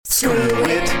Screw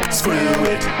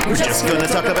it. We're just gonna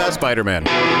talk about Spider-Man.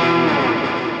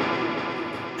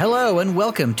 Hello and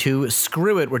welcome to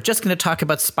Screw It. We're just going to talk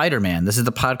about Spider-Man. This is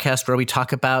the podcast where we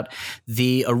talk about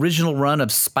the original run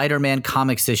of Spider-Man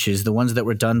comics issues, the ones that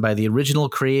were done by the original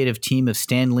creative team of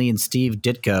Stan Lee and Steve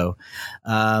Ditko.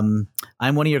 I'm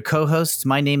one of your co-hosts.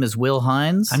 My name is Will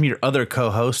Hines. I'm your other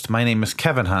co-host. My name is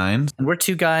Kevin Hines. And we're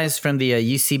two guys from the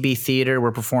UCB Theater.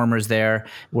 We're performers there.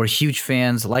 We're huge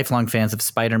fans, lifelong fans of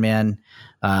Spider-Man.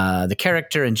 The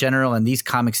character in general and these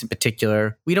comics in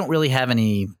particular. We don't really have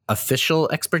any official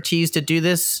expertise to do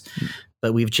this,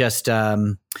 but we've just taken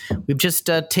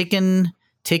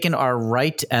our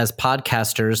right as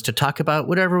podcasters to talk about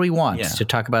whatever we want, to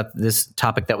talk about this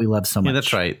topic that we love so much. Yeah,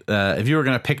 that's right. If you were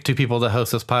going to pick two people to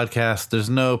host this podcast, there's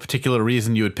no particular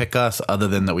reason you would pick us other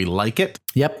than that we like it.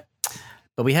 Yep.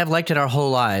 But we have liked it our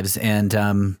whole lives,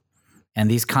 and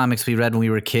these comics we read when we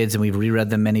were kids, and we've reread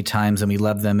them many times, and we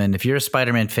love them. And if you're a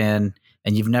Spider-Man fan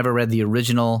and you've never read the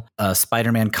original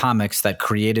Spider-Man comics that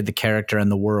created the character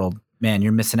and the world, man,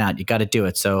 you're missing out. You got to do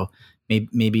it. So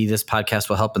maybe this podcast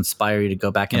will help inspire you to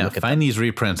go back and look at find these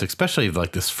reprints, especially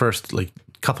like this first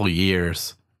couple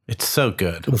years. It's so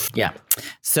good. Yeah.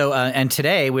 So and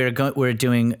today we're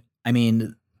doing. I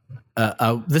mean,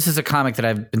 this is a comic that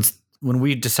I've been. When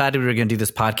we decided we were going to do this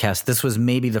podcast, this was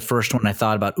maybe the first one I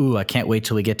thought about. Ooh, I can't wait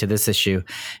till we get to this issue.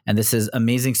 And this is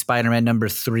Amazing Spider-Man number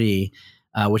 3,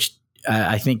 which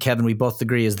I think, Kevin, we both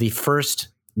agree is the first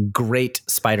great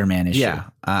Spider-Man issue. Yeah.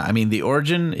 I mean, the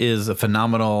origin is a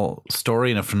phenomenal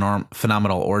story and a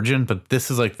phenomenal origin, but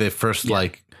this is like the first,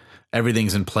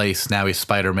 everything's in place. Now he's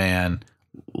Spider-Man.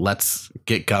 Let's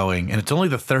get going. And it's only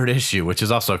the 3rd issue, which is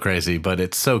also crazy, but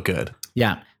it's so good.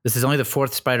 Yeah. This is only the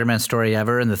 4th Spider-Man story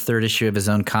ever and the 3rd issue of his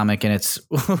own comic, and it's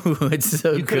so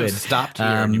good. You could have stopped here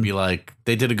and you'd be like,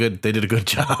 they did a good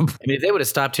job. I mean, if they would have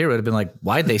stopped here, it would have been like,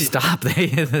 why'd they stop?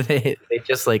 They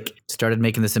just started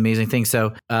making this amazing thing.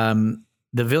 So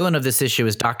the villain of this issue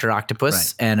is Dr. Octopus.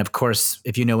 Right. And of course,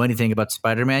 if you know anything about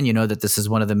Spider-Man, you know that this is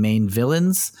one of the main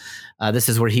villains. This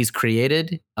is where he's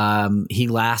created. He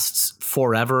lasts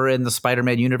forever in the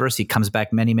Spider-Man universe. He comes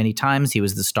back many, many times. He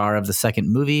was the star of the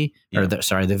second movie,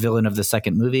 the villain of the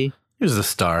second movie. He was the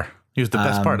star. He was the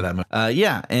best part of that movie.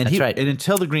 And that's right. And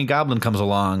until the Green Goblin comes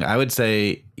along, I would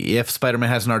say if Spider-Man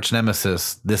has an arch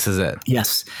nemesis, this is it.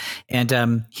 Yes.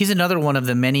 And he's another one of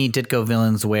the many Ditko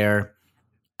villains where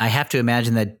I have to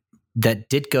imagine that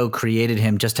Ditko created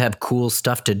him just to have cool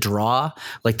stuff to draw,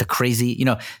 like the crazy,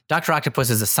 Dr.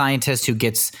 Octopus is a scientist who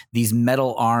gets these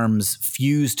metal arms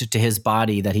fused to his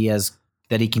body that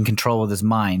he can control with his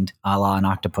mind, a la an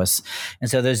octopus.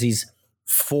 And so there's these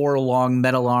 4 long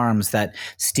metal arms that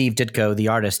Steve Ditko, the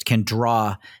artist, can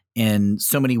draw in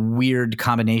so many weird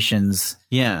combinations.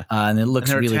 Yeah. And it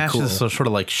looks really cool. So sort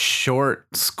of like short,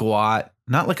 squat,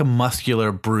 not like a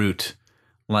muscular brute.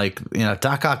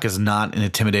 Doc Ock is not an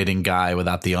intimidating guy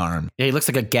without the arm. Yeah, he looks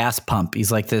like a gas pump.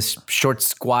 He's like this short,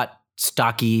 squat,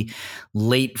 stocky,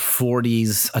 late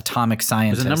 40s atomic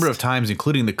scientist. There's a number of times,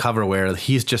 including the cover, where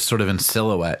he's just sort of in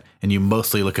silhouette and you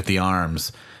mostly look at the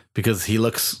arms because he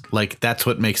looks like that's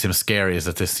what makes him scary, is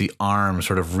that they see arms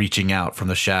sort of reaching out from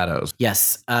the shadows.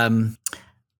 Yes.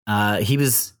 He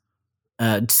was...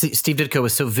 Steve Ditko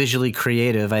was so visually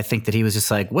creative. I think that he was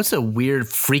just like, what's a weird,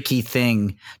 freaky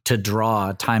thing to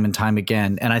draw time and time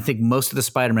again? And I think most of the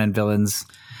Spider-Man villains,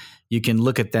 you can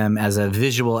look at them as a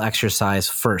visual exercise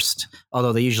first,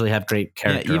 although they usually have great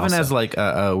character. Yeah, even also.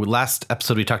 as last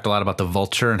episode, we talked a lot about the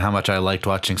Vulture and how much I liked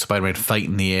watching Spider-Man fight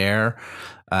in the air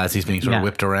as he's being sort of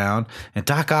whipped around. And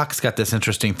Doc Ock's got this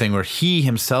interesting thing where he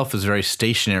himself is very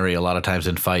stationary a lot of times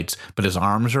in fights, but his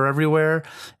arms are everywhere.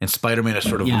 And Spider-Man is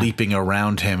sort of leaping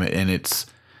around him. And it's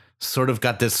sort of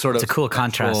got this sort of a cool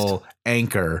contrast.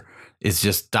 Anchor is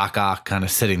just Doc Ock kind of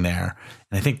sitting there.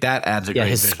 And I think that adds a great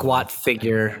his visual. Squat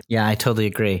figure. Yeah, I totally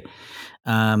agree.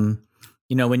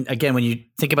 When you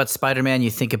think about Spider-Man,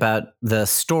 you think about the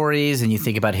stories and you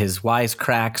think about his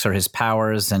wisecracks or his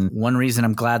powers. And one reason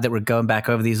I'm glad that we're going back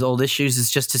over these old issues is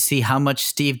just to see how much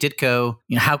Steve Ditko,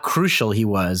 how crucial he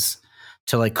was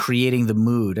to creating the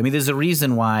mood. I mean, there's a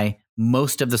reason why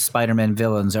most of the Spider-Man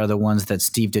villains are the ones that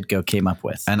Steve Ditko came up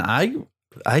with. And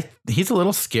he's a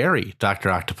little scary, Dr.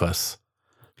 Octopus.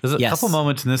 There's a couple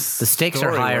moments in this. The stakes are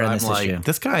higher in this issue.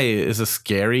 This guy is a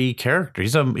scary character.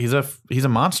 He's a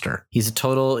monster. He's a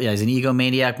total. Yeah, he's an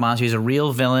egomaniac monster. He's a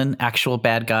real villain, actual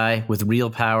bad guy with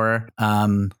real power.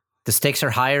 The stakes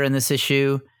are higher in this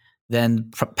issue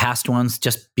than past ones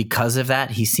just because of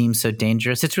that. He seems so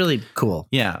dangerous. It's really cool.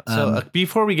 Yeah. So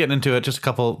before we get into it, just a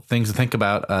couple things to think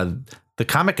about. The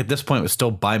comic at this point was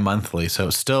still bi-monthly, so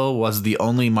it still was the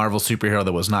only Marvel superhero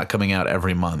that was not coming out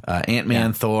every month.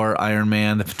 Ant-Man, Thor, Iron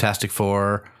Man, the Fantastic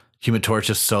Four, Human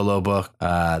Torch's solo book,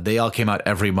 they all came out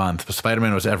every month, but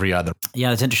Spider-Man was every other.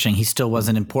 Yeah, that's interesting. He still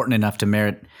wasn't important enough to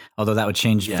merit, although that would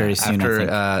change very soon,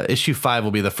 I think. Issue 5 will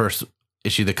be the first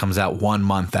issue that comes out 1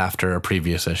 month after a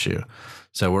previous issue.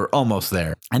 So we're almost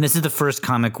there. And this is the first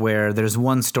comic where there's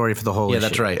one story for the whole issue. Yeah,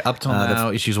 that's right. Up till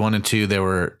now, issues 1 and 2, there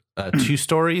were 2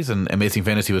 stories, and Amazing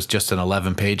Fantasy was just an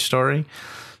 11-page story.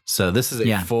 So this is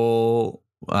a full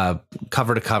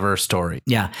cover-to-cover story.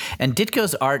 Yeah, and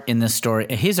Ditko's art in this story,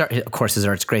 his art, of course, his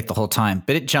art's great the whole time,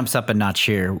 but it jumps up a notch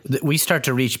here. We start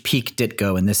to reach peak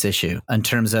Ditko in this issue in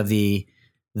terms of the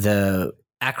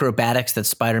acrobatics that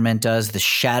Spider-Man does, the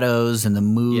shadows and the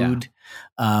mood.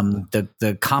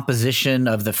 The composition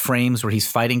of the frames where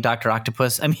he's fighting Dr.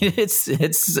 Octopus. I mean,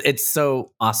 it's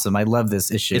so awesome. I love this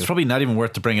issue. It's probably not even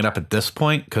worth to bring it up at this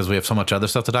point because we have so much other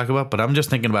stuff to talk about, but I'm just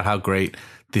thinking about how great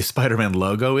the Spider-Man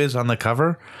logo is on the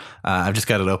cover. I've just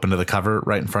got it open to the cover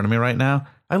right in front of me right now.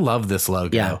 I love this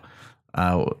logo. Yeah.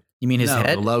 You mean his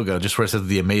head? The logo, just where it says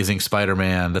The Amazing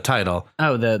Spider-Man, the title.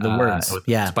 Oh, the words. With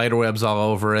spider webs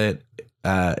all over it.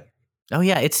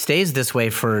 It stays this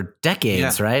way for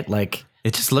decades, right? Like,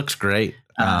 it just looks great.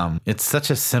 It's such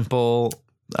a simple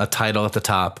title at the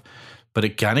top, but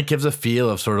it kind of gives a feel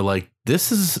of sort of like,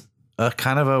 this is a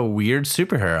kind of a weird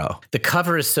superhero. The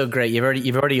cover is so great. You've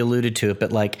already alluded to it,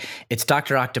 but like, it's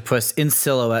Dr. Octopus in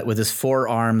silhouette with his 4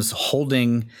 arms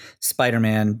holding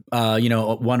Spider-Man,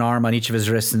 one arm on each of his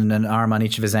wrists and an arm on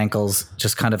each of his ankles,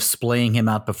 just kind of splaying him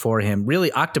out before him.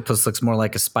 Really, Octopus looks more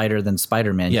like a spider than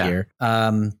Spider-Man here.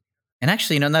 And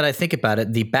actually, now that I think about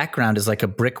it, the background is like a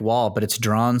brick wall, but it's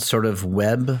drawn sort of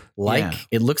web-like. Yeah.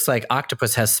 It looks like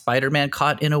Octopus has Spider-Man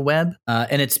caught in a web,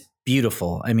 and it's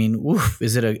beautiful. I mean,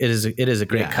 it is a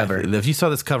great cover. If you saw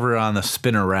this cover on the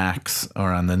spinner racks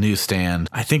or on the newsstand,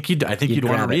 I think you'd want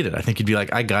to read it. I think you'd be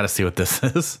like, I got to see what this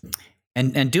is.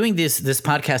 And doing this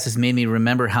podcast has made me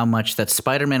remember how much that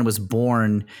Spider-Man was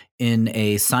born in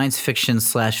a science fiction /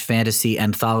 fantasy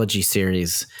anthology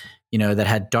series, that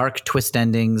had dark twist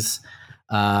endings,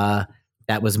 that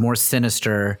was more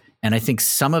sinister. And I think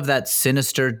some of that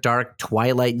sinister, dark,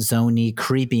 Twilight Zone-y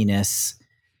creepiness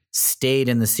stayed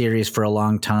in the series for a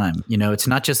long time. It's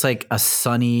not just like a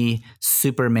sunny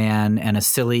Superman and a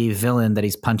silly villain that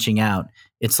he's punching out.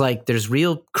 It's like there's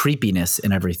real creepiness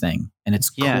in everything. And it's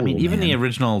cool. Yeah, I mean, even the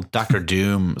original Doctor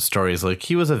Doom stories, like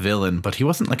he was a villain, but he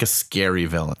wasn't like a scary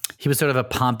villain. He was sort of a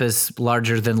pompous,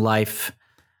 larger than life,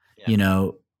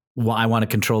 I want to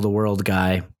control the world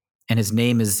guy. And his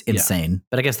name is insane. Yeah.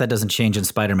 But I guess that doesn't change in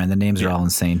Spider-Man. The names are all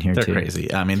insane here, They're too. They're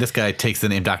crazy. I mean, this guy takes the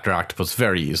name Dr. Octopus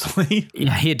very easily.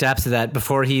 Yeah, he adapts to that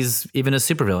before he's even a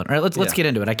supervillain. All right, let's get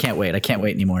into it. I can't wait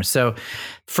anymore. So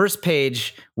first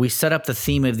page, we set up the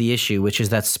theme of the issue, which is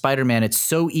that Spider-Man, it's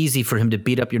so easy for him to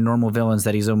beat up your normal villains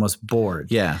that he's almost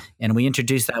bored. Yeah. And we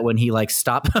introduce that when he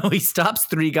he stops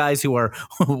 3 guys who are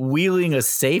wheeling a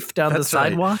safe down the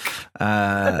sidewalk.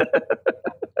 Right.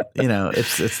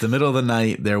 It's the middle of the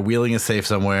night. They're wheeling a safe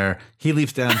somewhere. He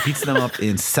leaps down, beats them up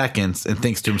in seconds, and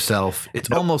thinks to himself, it's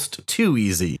almost too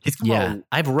easy.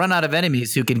 I've run out of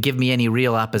enemies who can give me any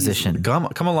real opposition.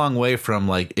 Come a long way from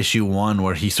like issue 1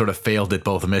 where he sort of failed at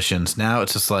both missions. Now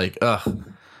it's just like,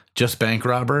 just bank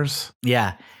robbers.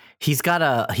 Yeah. He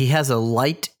has a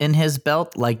light in his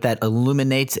belt like that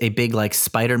illuminates a big like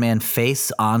Spider-Man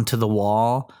face onto the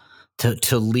wall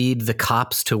to lead the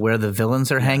cops to where the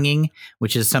villains are hanging,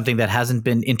 which is something that hasn't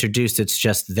been introduced. It's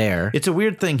just there. It's a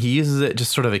weird thing. He uses it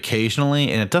just sort of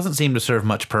occasionally, and it doesn't seem to serve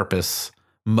much purpose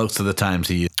most of the times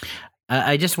he uses it.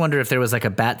 I just wonder if there was like a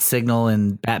bat signal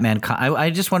in Batman. I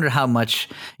just wonder how much,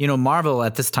 Marvel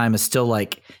at this time is still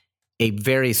like a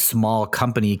very small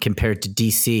company compared to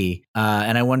DC.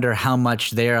 And I wonder how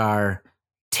much they are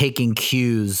taking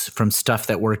cues from stuff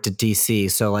that worked at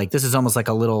DC. So like this is almost like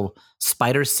a little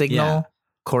spider signal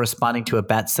corresponding to a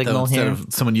bat signal instead here. Instead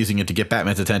of someone using it to get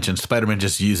Batman's attention, Spider-Man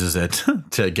just uses it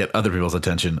to get other people's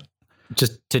attention.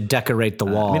 Just to decorate the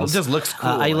walls. I mean, it just looks cool.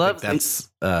 I love that's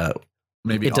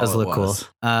maybe it does look cool.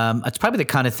 It's probably the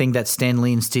kind of thing that Stan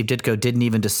Lee and Steve Ditko didn't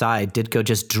even decide. Ditko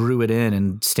just drew it in,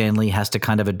 and Stan Lee has to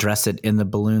kind of address it in the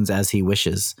balloons as he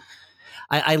wishes.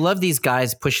 I love these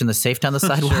guys pushing the safe down the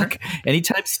sidewalk. Sure.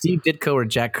 Anytime Steve Ditko or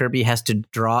Jack Kirby has to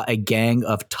draw a gang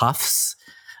of toughs,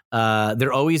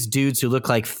 they're always dudes who look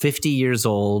like 50 years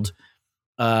old,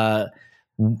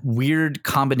 weird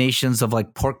combinations of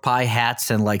like pork pie hats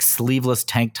and like sleeveless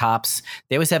tank tops.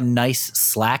 They always have nice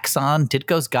slacks on.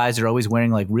 Ditko's guys are always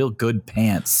wearing like real good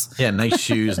pants. Yeah, nice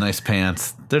shoes, nice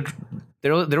pants.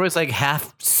 They're always like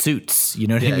half suits, you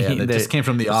know what I mean? Yeah, they just came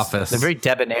from the office. They're very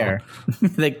debonair.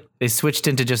 They switched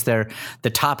into just the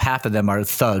top half of them are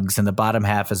thugs and the bottom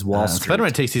half is Wall Street.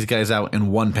 Spider-Man takes these guys out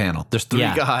in one panel. There's 3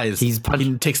 guys. He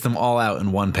takes them all out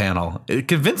in one panel.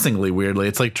 Convincingly, weirdly.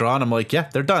 It's like drawn. I'm like, yeah,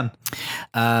 they're done.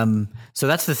 So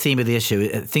that's the theme of the issue.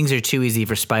 Things are too easy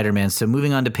for Spider-Man. So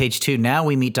moving on to page 2, now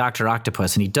we meet Dr.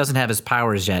 Octopus, and he doesn't have his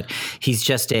powers yet. He's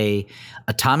just a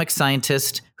atomic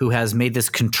scientist who has made this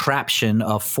contraption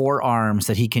of 4 arms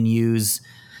that he can use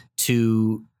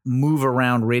to move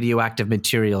around radioactive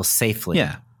material safely.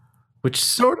 Yeah. Which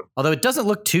sort of, although it doesn't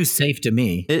look too safe to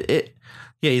me.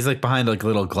 Yeah, he's like behind like a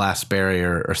little glass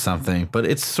barrier or something, but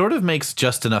it sort of makes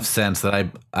just enough sense that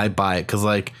I buy it, because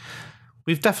like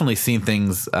we've definitely seen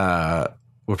things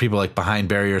where people like behind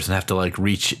barriers and have to like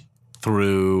reach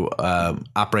through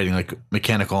operating like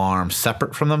mechanical arms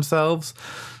separate from themselves.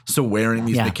 So wearing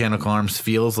these mechanical arms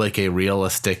feels like a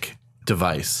realistic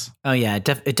device. Oh yeah, it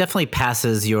definitely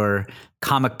passes your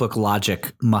comic book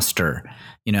logic muster.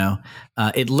 You know,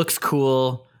 it looks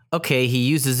cool. Okay, he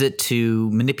uses it to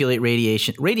manipulate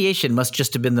radiation. Radiation must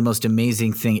just have been the most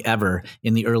amazing thing ever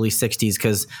in the early 60s,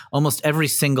 because almost every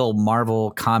single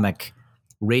Marvel comic,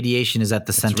 radiation is at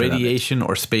the center. It's radiation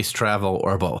or space travel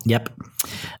or both. Yep.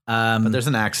 But there's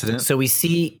an accident.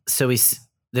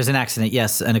 There's an accident,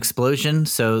 yes, an explosion.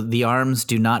 So the arms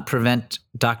do not prevent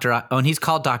and he's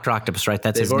called Dr. Octopus, right?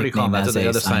 That's his nickname. That's what the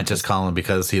other scientists call him,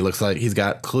 because he looks like he's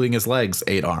got, including his legs,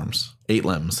 8 arms, 8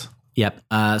 limbs. Yep.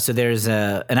 So there's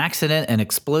an accident, an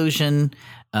explosion.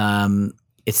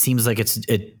 It seems like it's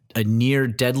a near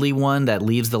deadly one that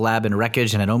leaves the lab in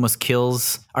wreckage, and it almost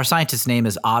kills. Our scientist's name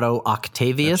is Otto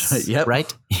Octavius,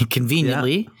 right?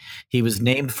 Conveniently, he was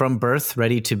named from birth,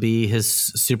 ready to be his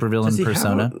supervillain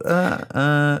persona.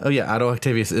 Otto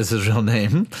Octavius is his real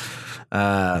name.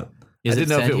 I didn't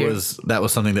know if that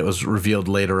was something that was revealed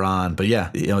later on, but yeah,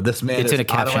 you know, this man is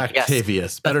Otto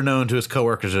Octavius, better known to his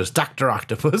coworkers as Dr.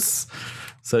 Octopus.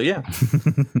 So yeah.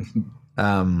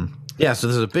 So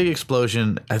there's a big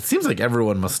explosion. It seems like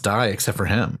everyone must die except for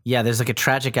him. Yeah, there's like a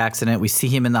tragic accident. We see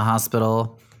him in the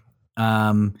hospital.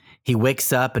 He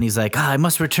wakes up and he's like, I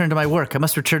must return to my work.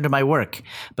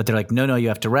 But they're like, no, you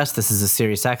have to rest. This is a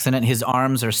serious accident. His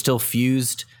arms are still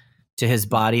fused to his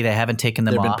body. They haven't taken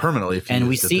them off. They've been permanently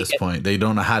fused at this point. They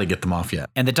don't know how to get them off yet.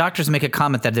 And the doctors make a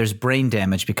comment that there's brain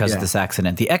damage because of this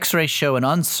accident. The x-rays show an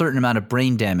uncertain amount of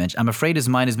brain damage. I'm afraid his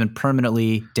mind has been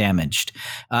permanently damaged.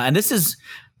 And this is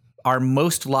our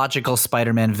most logical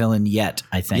Spider-Man villain yet,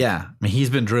 I think. Yeah. I mean,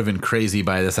 he's been driven crazy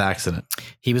by this accident.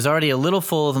 He was already a little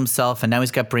full of himself, and now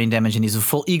he's got brain damage, and he's a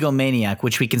full egomaniac,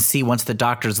 which we can see once the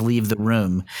doctors leave the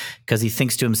room, because he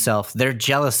thinks to himself, they're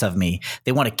jealous of me.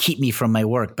 They want to keep me from my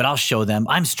work, but I'll show them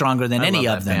I'm stronger than any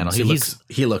of them. So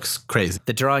he looks crazy.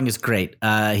 The drawing is great.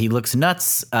 He looks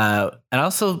nuts. And I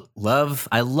also love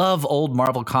old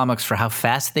Marvel comics for how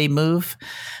fast they move.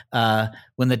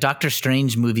 When the Doctor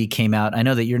Strange movie came out, I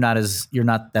know that you're not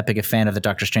that big a fan of the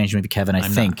Doctor Strange movie, Kevin. I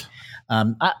think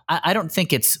I don't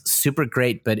think it's super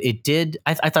great, but it did.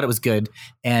 I thought it was good,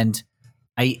 and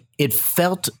it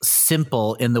felt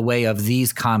simple in the way of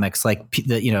these comics. Like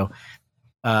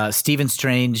Stephen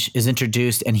Strange is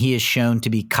introduced, and he is shown to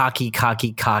be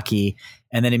cocky,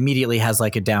 and then immediately has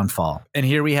like a downfall. And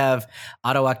here we have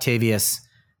Otto Octavius.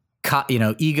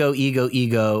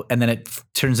 Ego, and then it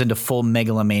turns into full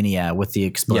megalomania with the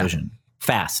explosion.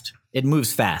 Fast. It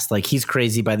moves fast. Like he's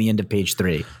crazy by the end of page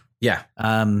 3. Yeah.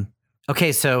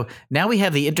 Okay, so now we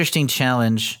have the interesting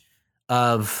challenge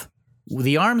of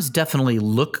the arms definitely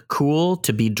look cool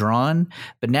to be drawn,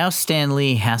 but now Stan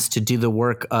Lee has to do the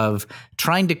work of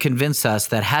trying to convince us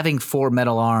that having 4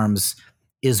 metal arms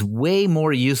is way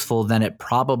more useful than it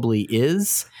probably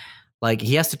is. Like,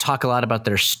 he has to talk a lot about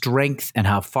their strength and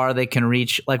how far they can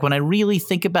reach. Like, when I really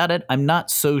think about it, I'm not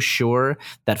so sure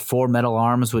that 4 metal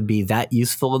arms would be that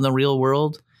useful in the real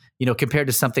world, you know, compared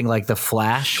to something like the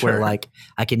Flash, where like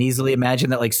I can easily imagine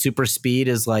that like super speed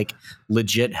is like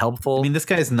legit helpful. I mean, this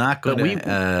guy's not going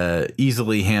to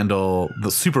easily handle the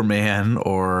Superman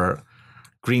or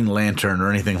Green Lantern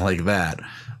or anything like that.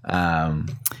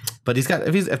 But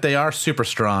if they are super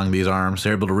strong, these arms,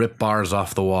 they're able to rip bars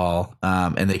off the wall,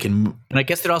 and they can. And I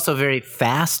guess they're also very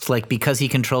fast, like because he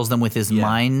controls them with his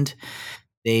mind,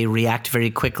 they react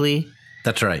very quickly.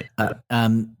 That's right.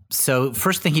 So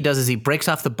first thing he does is he breaks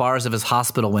off the bars of his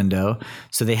hospital window.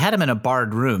 So they had him in a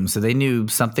barred room, so they knew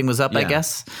something was up, I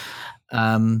guess.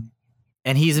 And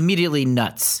he's immediately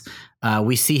nuts.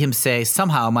 We see him say,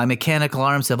 somehow my mechanical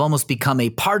arms have almost become a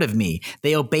part of me.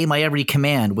 They obey my every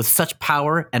command. With such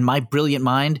power and my brilliant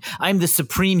mind, I'm the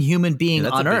supreme human being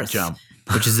on Earth. Big jump.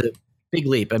 Which is big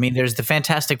leap. I mean, there's the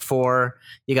Fantastic Four.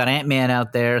 You got Ant-Man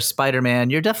out there, Spider-Man.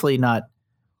 You're definitely not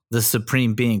the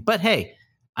supreme being. But hey,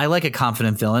 I like a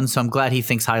confident villain, so I'm glad he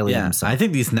thinks highly of himself. I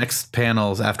think these next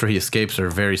panels after he escapes are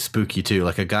very spooky too.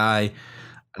 Like a guy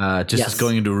just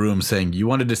going into a room saying, "You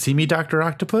wanted to see me, Dr.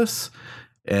 Octopus?"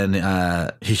 And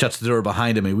he shuts the door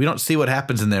behind him. And we don't see what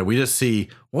happens in there. We just see,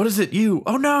 "What is it, you?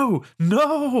 Oh,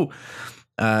 no.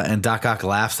 And Doc Ock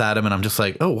laughs at him. And I'm just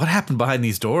like, oh, what happened behind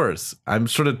these doors?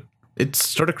 It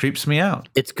sort of creeps me out.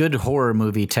 It's good horror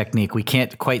movie technique. We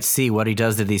can't quite see what he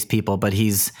does to these people, but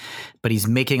he's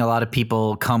making a lot of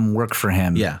people come work for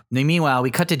him. Yeah. Meanwhile,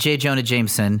 we cut to J. Jonah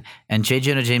Jameson, and J.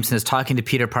 Jonah Jameson is talking to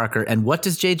Peter Parker. And what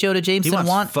does J. Jonah Jameson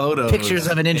want? Photos. Pictures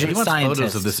of an injured scientist.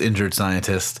 Photos of this injured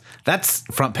scientist. That's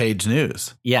front page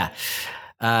news. Yeah.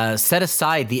 Set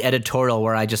aside the editorial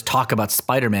where I just talk about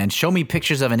Spider-Man. Show me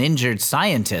pictures of an injured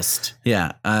scientist.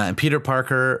 Yeah. And Peter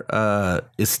Parker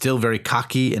is still very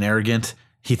cocky and arrogant.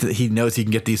 He knows he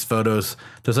can get these photos.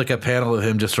 There's like a panel of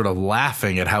him just sort of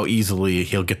laughing at how easily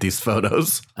he'll get these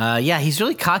photos. Yeah, he's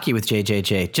really cocky with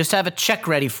JJJ. Just have a check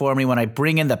ready for me when I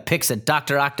bring in the pics at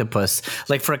Dr. Octopus.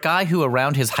 Like, for a guy who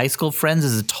around his high school friends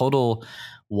is a total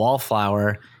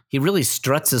wallflower, he really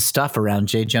struts his stuff around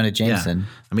J. Jonah Jameson. Yeah.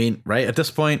 I mean, right at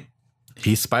this point,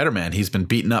 he's Spider-Man. He's been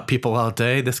beating up people all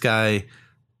day. This guy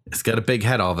has got a big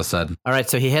head all of a sudden. All right,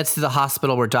 so he heads to the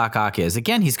hospital where Doc Ock is.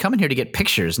 Again, he's coming here to get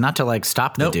pictures, not to like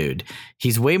stop the dude.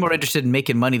 He's way more interested in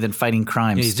making money than fighting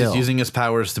crime. He's just using his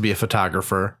powers to be a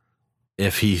photographer.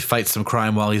 If he fights some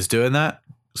crime while he's doing that,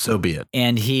 so be it.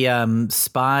 And he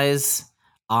spies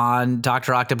on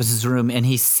Dr. Octopus's room, and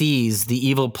he sees the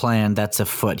evil plan that's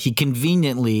afoot. He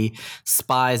conveniently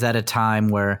spies at a time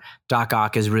where Doc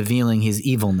Ock is revealing his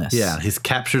evilness. Yeah, he's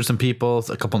captured some people,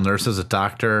 a couple nurses, a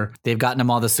doctor. They've gotten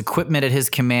him all this equipment at his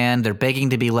command. They're begging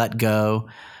to be let go.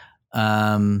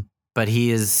 But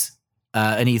he is...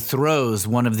 and he throws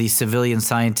one of these civilian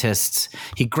scientists.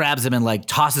 He grabs him and like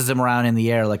tosses him around in the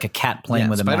air like a cat playing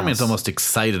with a mouse. Spider-Man's almost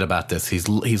excited about this. He's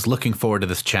looking forward to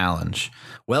this challenge.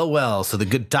 Well, so the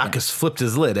good doc has flipped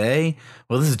his lid, eh?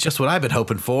 Well, this is just what I've been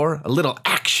hoping for. A little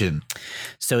action.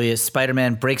 So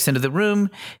Spider-Man breaks into the room.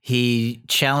 He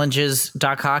challenges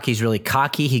Doc Ock. He's really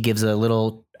cocky. He gives a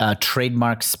little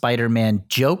trademark Spider-Man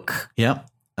joke. Yep.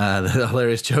 The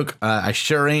hilarious joke. I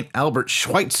sure ain't Albert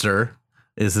Schweitzer.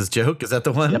 Is his joke? Is that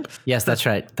the one? Yep. Yes, that's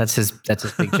right. That's his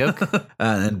big joke.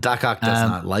 And Doc Ock does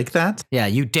not like that. Yeah,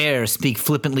 you dare speak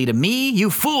flippantly to me, you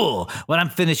fool. When I'm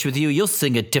finished with you, you'll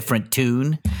sing a different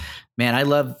tune. Man, I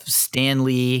love Stan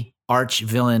Lee arch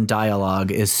villain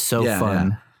dialogue. Is so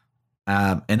fun.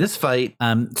 Yeah. And this fight,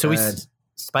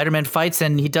 Spider-Man fights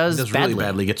and he does really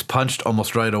badly. Gets punched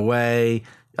almost right away.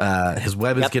 His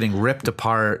web is getting ripped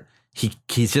apart. He's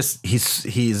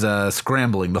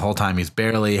scrambling the whole time. He's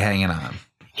barely hanging on.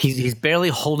 He's barely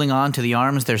holding on to the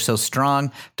arms. They're so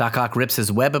strong. Doc Ock rips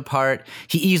his web apart.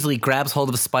 He easily grabs hold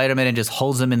of Spider-Man and just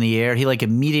holds him in the air. He like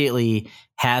immediately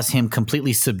has him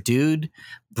completely subdued,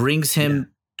 brings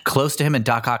him close to him, and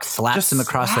Doc Ock slaps him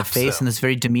across the face in this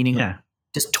very demeaning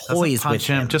just toys with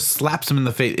him. Just slaps him in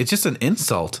the face. It's just an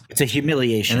insult. It's a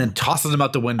humiliation. And then tosses him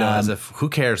out the window as if, who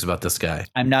cares about this guy?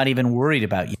 I'm not even worried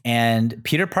about you. And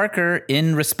Peter Parker,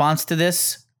 in response to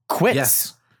this, quits.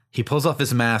 Yes. He pulls off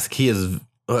his mask.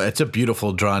 It's a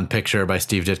beautiful drawn picture by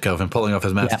Steve Ditko of him pulling off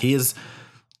his mask. Yeah. He is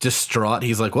distraught.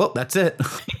 He's like, well, that's it.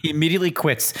 He immediately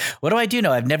quits. What do I do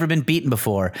now? I've never been beaten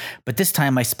before, but this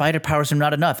time my spider powers are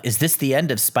not enough. Is this the end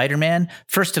of Spider-Man?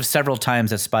 First of several times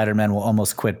that Spider-Man will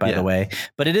almost quit, by the way.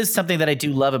 But it is something that I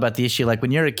do love about the issue. Like when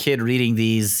you're a kid reading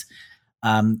these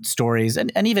stories,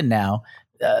 and even now,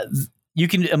 you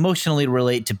can emotionally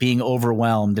relate to being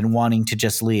overwhelmed and wanting to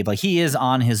just leave. Like he is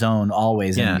on his own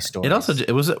always in these stories.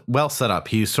 It was well set up.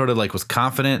 He sort of like was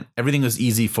confident. Everything was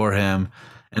easy for him.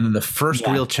 And then the first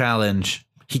real challenge,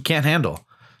 he can't handle.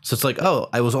 So it's like, oh,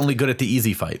 I was only good at the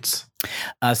easy fights.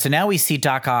 So now we see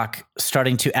Doc Ock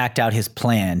starting to act out his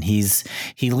plan. He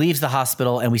leaves the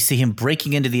hospital and we see him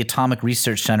breaking into the Atomic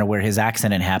Research Center where his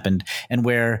accident happened and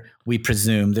where we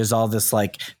presume there's all this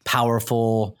like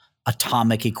powerful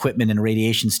atomic equipment and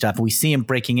radiation stuff. We see him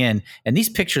breaking in and these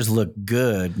pictures look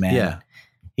good, man. Yeah.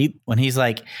 When he's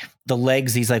like the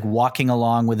legs, he's like walking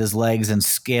along with his legs and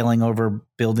scaling over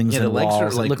buildings and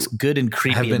walls. It looks good and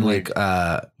creepy. Have been like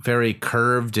very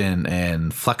curved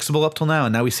and flexible up till now,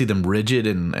 and now we see them rigid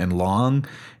and long.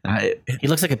 He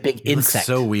looks like a big insect.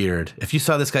 So weird. If you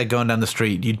saw this guy going down the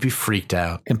street, you'd be freaked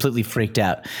out. Completely freaked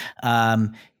out.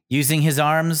 Using his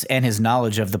arms and his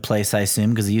knowledge of the place, I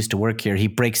assume, because he used to work here, he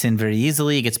breaks in very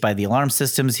easily. He gets by the alarm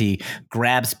systems. He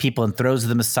grabs people and throws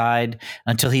them aside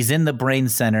until he's in the brain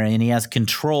center and he has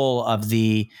control of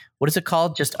the, what is it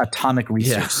called? Just Atomic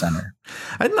Research Center.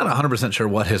 I'm not 100% sure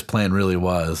what his plan really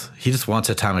was. He just wants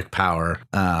atomic power.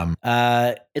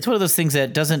 It's one of those things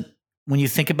that doesn't, when you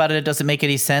think about it, it doesn't make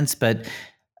any sense, but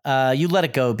you let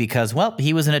it go because, well,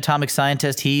 he was an atomic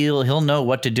scientist. He'll know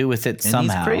what to do with it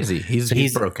somehow. He's crazy.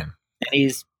 He's broken.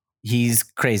 He's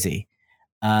crazy.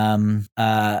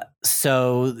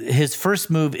 So his first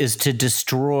move is to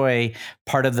destroy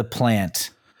part of the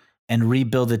plant and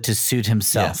rebuild it to suit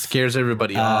himself. Yeah, scares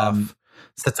everybody off.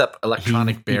 Sets up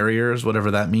electronic barriers,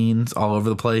 whatever that means, all over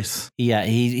the place. Yeah,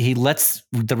 he lets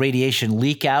the radiation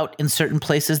leak out in certain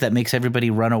places that makes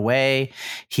everybody run away.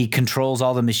 He controls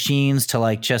all the machines to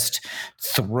like just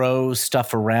throw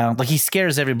stuff around. Like he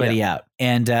scares everybody out.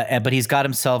 And but he's got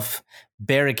himself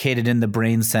barricaded in the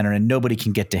brain center and nobody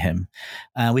can get to him.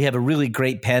 We have a really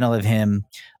great panel of him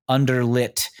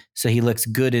underlit so he looks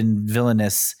good and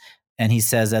villainous. And he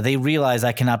says, they realize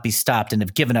I cannot be stopped and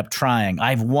have given up trying.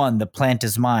 I've won. The plant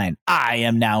is mine. I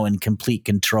am now in complete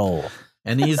control.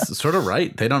 And he's sort of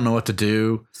right. They don't know what to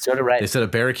do. Sort of right. They set a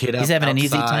barricade He's having outside, an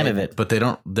easy time of it. But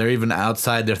they're even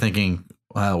outside. They're thinking,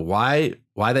 why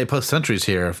they post sentries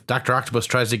here? If Dr. Octopus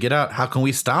tries to get out, how can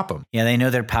we stop him? Yeah, they know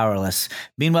they're powerless.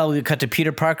 Meanwhile, we cut to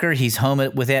Peter Parker. He's home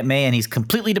with Aunt May and he's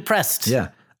completely depressed. Yeah.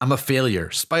 I'm a failure.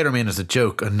 Spider-Man is a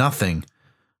joke, a nothing.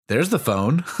 There's the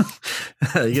phone.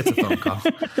 He gets a phone call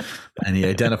and he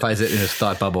identifies it in his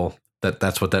thought bubble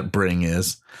that's what that bring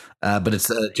is. But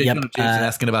it's Jason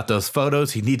asking about those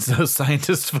photos. He needs those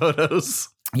scientist photos.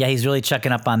 Yeah, he's really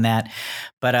checking up on that.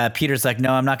 But Peter's like,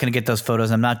 no, I'm not going to get those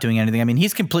photos. I'm not doing anything. I mean,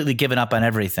 he's completely given up on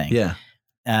everything. Yeah.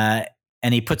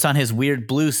 And he puts on his weird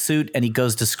blue suit and he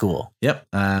goes to school. Yep.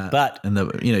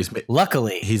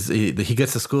 Luckily he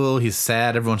gets to school. He's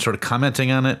sad. Everyone's sort of commenting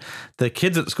on it. The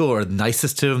kids at school are the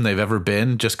nicest to him they've ever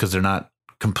been, just because they're not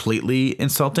completely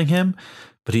insulting him.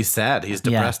 But he's sad. He's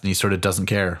depressed, and he sort of doesn't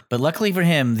care. But luckily for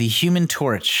him, the Human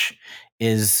Torch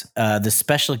is the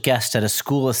special guest at a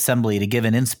school assembly to give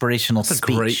an inspirational speech.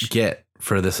 That's a great get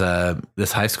for this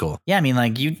high school. Yeah, I mean,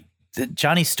 like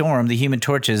Johnny Storm, the Human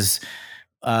Torch is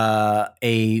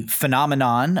a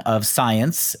phenomenon of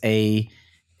science, a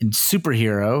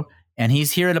superhero, and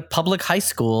he's here at a public high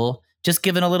school just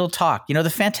giving a little talk. You know, the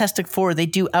Fantastic Four, they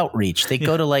do outreach. They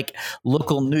go to like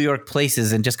local New York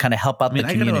places and just kind of help out the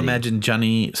community. I can imagine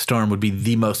Johnny Storm would be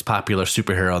the most popular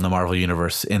superhero in the Marvel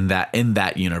universe in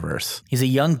that universe. He's a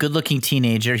young, good-looking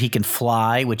teenager. He can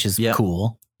fly, which is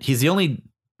cool. He's the only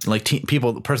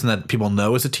person that people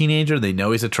know as a teenager. They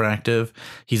know he's attractive.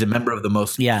 He's a member of the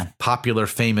most popular,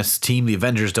 famous team. The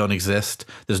Avengers don't exist.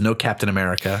 There's no Captain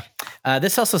America.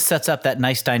 This also sets up that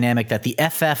nice dynamic that the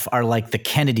FF are like the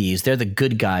Kennedys. They're the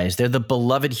good guys. They're the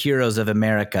beloved heroes of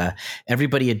America.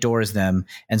 Everybody adores them.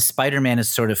 And Spider-Man is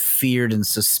sort of feared and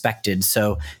suspected.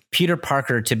 So Peter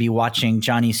Parker to be watching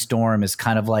Johnny Storm is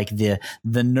kind of like the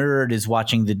nerd is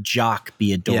watching the jock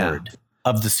be adored. Yeah.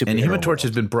 Of the superhero and Human Torch world.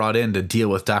 Has been brought in to deal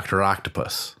with Dr.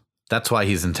 Octopus. That's why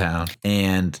he's in town.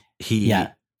 And he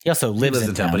also lives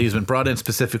in town. But he's been brought in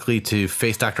specifically to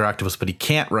face Dr. Octopus, but he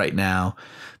can't right now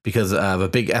because of a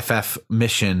big FF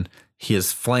mission.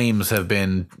 His flames have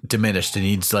been diminished and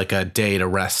he needs like a day to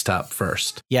rest up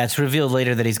first. Yeah, it's revealed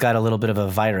later that he's got a little bit of a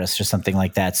virus or something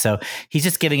like that. So he's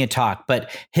just giving a talk.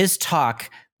 But his talk,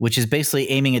 which is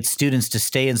basically aiming at students to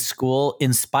stay in school,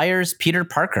 inspires Peter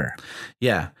Parker.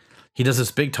 Yeah. He does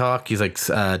this big talk. He's like,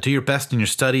 do your best in your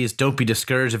studies. Don't be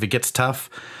discouraged if it gets tough.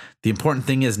 The important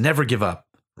thing is never give up.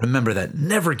 Remember that.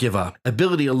 Never give up.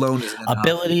 Ability alone is enough.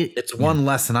 It's one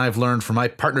lesson I've learned from my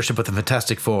partnership with the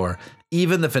Fantastic Four.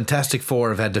 Even the Fantastic Four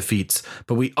have had defeats,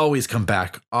 but we always come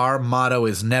back. Our motto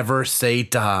is never say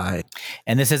die.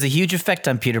 And this has a huge effect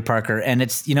on Peter Parker. And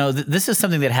it's, this is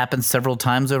something that happens several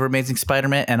times over Amazing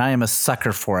Spider-Man, and I am a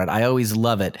sucker for it. I always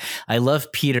love it. I love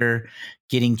Peter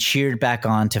getting cheered back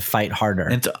on to fight harder.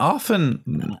 And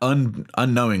often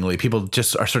unknowingly, people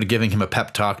just are sort of giving him a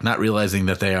pep talk, not realizing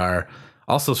that they are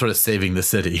also sort of saving the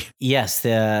city. Yes,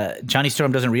 Johnny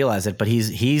Storm doesn't realize it, but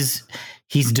he's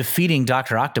defeating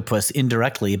Dr. Octopus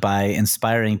indirectly by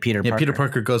inspiring Peter Parker. Peter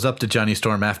Parker goes up to Johnny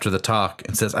Storm after the talk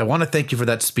and says, I want to thank you for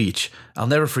that speech. I'll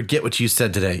never forget what you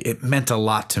said today. It meant a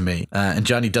lot to me. And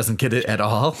Johnny doesn't get it at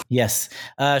all. Yes.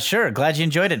 Sure. Glad you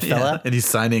enjoyed it, fella. And he's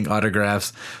signing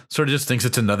autographs. Sort of just thinks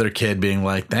it's another kid being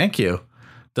like, thank you.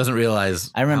 Doesn't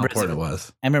realize I remember how important it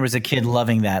was. I remember as a kid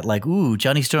loving that. Like, ooh,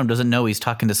 Johnny Storm doesn't know he's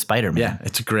talking to Spider-Man. Yeah,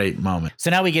 it's a great moment. So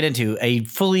now we get into a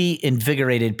fully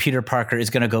invigorated Peter Parker is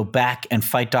going to go back and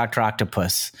fight Dr.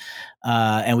 Octopus.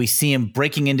 And we see him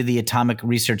breaking into the atomic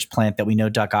research plant that we know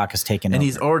Doc Ock has taken And over.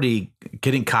 he's already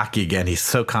getting cocky again. He's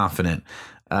so confident.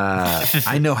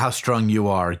 I know how strong you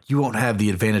are. You won't have the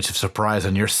advantage of surprise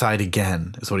on your side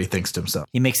again, is what he thinks to himself.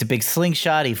 He makes a big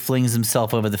slingshot. He flings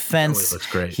himself over the fence. Always looks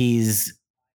great. He's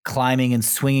climbing and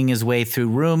swinging his way through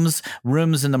rooms.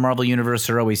 Rooms in the Marvel Universe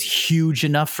are always huge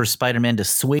enough for Spider-Man to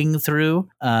swing through.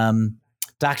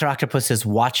 Dr. Octopus is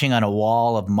watching on a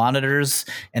wall of monitors,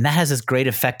 and that has this great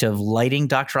effect of lighting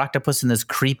Dr. Octopus in this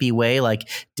creepy way. Like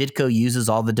Ditko uses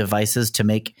all the devices to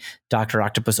make Dr.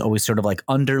 Octopus always sort of like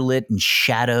underlit and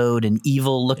shadowed and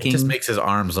evil looking. It just makes his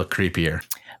arms look creepier.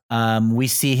 We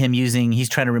see him he's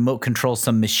trying to remote control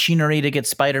some machinery to get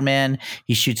Spider-Man.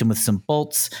 He shoots him with some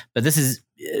bolts, but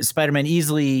Spider-Man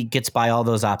easily gets by all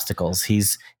those obstacles.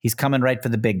 He's coming right for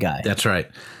the big guy. That's right.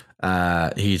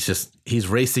 He's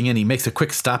racing in. He makes a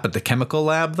quick stop at the chemical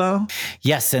lab, though.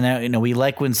 Yes, and we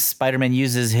like when Spider-Man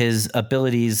uses his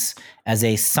abilities as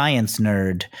a science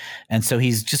nerd, and so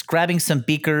he's just grabbing some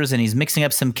beakers and he's mixing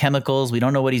up some chemicals. We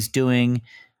don't know what he's doing,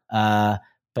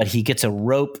 but he gets a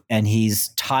rope and he's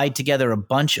tied together a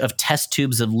bunch of test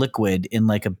tubes of liquid in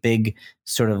like a big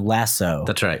sort of lasso.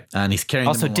 That's right, and he's carrying.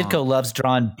 Also, them along. Ditko loves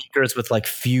drawing beakers with like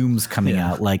fumes coming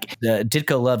out. Like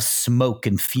Ditko loves smoke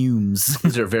and fumes.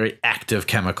 These are very active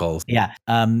chemicals. Yeah.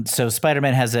 So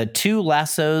Spider-Man has 2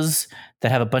 lassos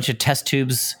that have a bunch of test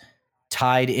tubes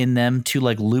tied in them, 2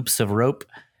 like loops of rope,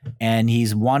 and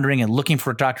he's wandering and looking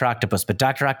for Dr. Octopus. But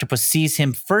Dr. Octopus sees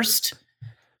him first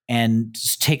and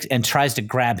tries to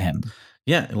grab him.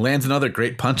 Yeah, it lands another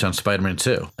great punch on Spider-Man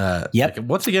too. Yep. Like,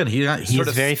 once again, he sort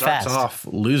of very starts fast. off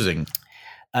losing.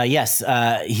 Yes.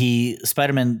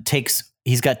 Spider-Man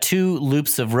he's got 2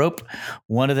 loops of rope.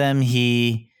 One of them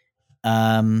he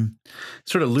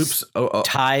Sort of loops.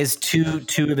 ties two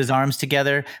of his arms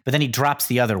together, but then he drops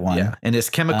the other one. Yeah, and his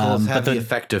chemicals have the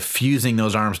effect of fusing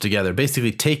those arms together,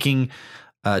 basically taking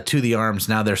 2 of the arms.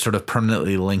 Now they're sort of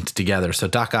permanently linked together. So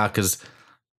Doc Ock is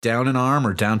down an arm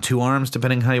or down 2 arms,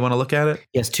 depending how you want to look at it.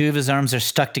 Yes, 2 of his arms are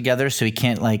stuck together, so he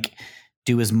can't like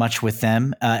do as much with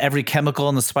them. Every chemical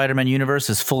in the Spider-Man universe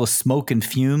is full of smoke and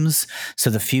fumes, so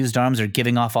the fused arms are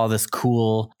giving off all this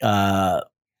cool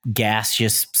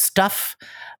gaseous stuff.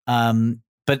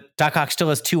 But Doc Ock still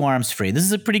has 2 arms free. This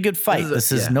is a pretty good fight.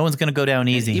 No one's going to go down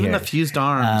easy. Even here. the fused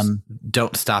arms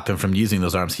don't stop him from using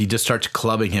those arms. He just starts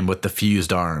clubbing him with the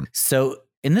fused arm. So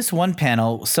in this one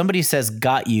panel, somebody says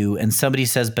 "got you" and somebody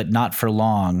says "but not for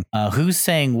long." Who's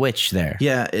saying which there?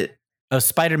 Yeah.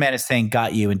 Spider-Man is saying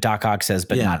 "got you" and Doc Ock says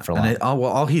 "but not for long." And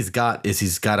all he's got is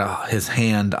his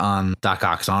hand on Doc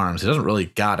Ock's arms. He doesn't really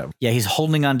got him. Yeah, he's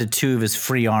holding on to 2 of his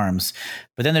free arms.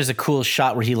 But then there's a cool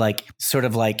shot where he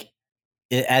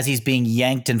as he's being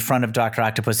yanked in front of Dr.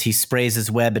 Octopus, he sprays his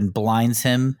web and blinds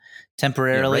him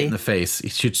temporarily. Right in the face. He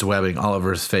shoots the webbing all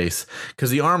over his face because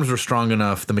the arms were strong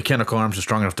enough. The mechanical arms are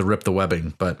strong enough to rip the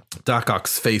webbing, but Doc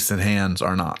Ock's face and hands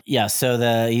are not. Yeah,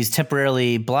 so he's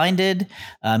temporarily blinded.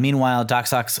 Meanwhile, Doc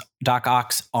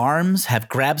Ock's arms have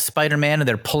grabbed Spider-Man and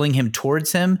they're pulling him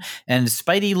towards him. And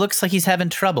Spidey looks like he's having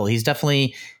trouble. He's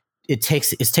definitely...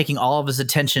 It's taking all of his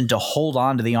attention to hold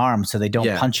on to the arm so they don't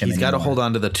punch him. He's got to hold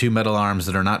on to the 2 metal arms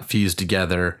that are not fused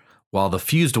together while the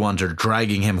fused ones are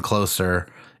dragging him closer.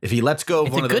 If he lets go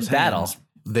of one of those hands,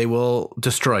 they will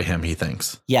destroy him, he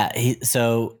thinks. Yeah,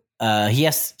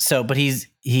 but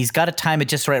he's got to time it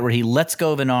just right where he lets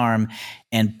go of an arm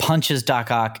and punches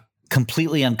Doc Ock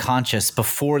completely unconscious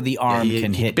before the arm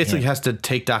can hit him. He basically has to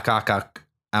take Doc Ock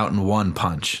out in one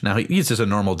punch. Now he's just a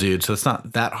normal dude, so it's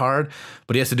not that hard,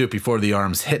 but he has to do it before the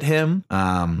arms hit him.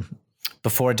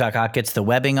 Before Doc Ock gets the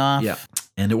webbing off. Yeah.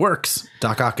 And it works.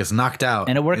 Doc Ock is knocked out.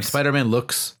 And it works. And Spider-Man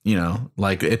looks,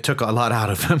 like it took a lot out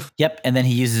of him. Yep. And then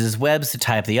he uses his webs to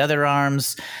tie up the other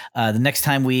arms. The next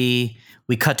time we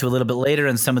cut to a little bit later,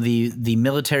 and some of the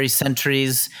military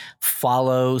sentries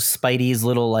follow Spidey's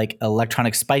little like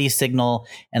electronic Spidey signal,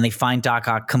 and they find Doc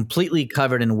Ock completely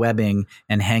covered in webbing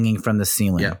and hanging from the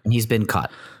ceiling. Yeah. And he's been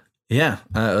caught. Yeah.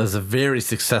 It was a very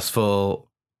successful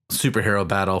superhero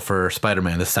battle for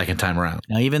Spider-Man the second time around.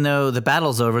 Now, even though the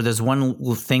battle's over, there's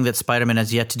one thing that Spider-Man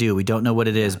has yet to do. We don't know what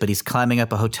it is, but he's climbing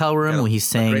up a hotel room where he's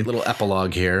saying... Great little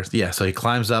epilogue here. Yeah, so he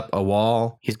climbs up a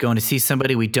wall. He's going to see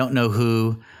somebody. We don't know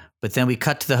who. But then we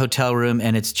cut to the hotel room,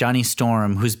 and it's Johnny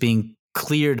Storm who's being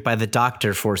cleared by the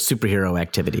Doctor for superhero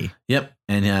activity. Yep.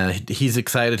 And he's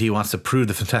excited. He wants to prove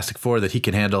the Fantastic Four that he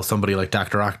can handle somebody like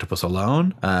Dr. Octopus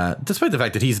alone. Despite the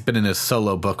fact that he's been in his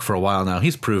solo book for a while now,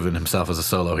 he's proven himself as a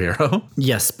solo hero.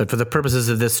 Yes, but for the purposes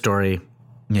of this story,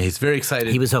 yeah, he's very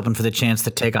excited. He was hoping for the chance to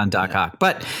take on Doc Ock.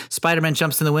 But Spider-Man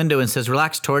jumps in the window and says,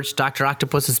 "Relax, Torch. Dr.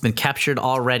 Octopus has been captured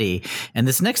already." And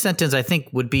this next sentence, I think,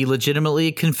 would be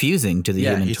legitimately confusing to the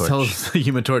Human Torch. He tells the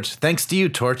Human Torch, "Thanks to you,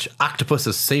 Torch, Octopus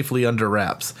is safely under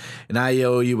wraps. And I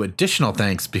owe you additional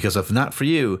thanks because if not for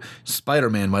you,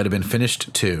 Spider-Man might have been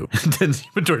finished too." And then the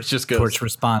Human Torch just goes. Torch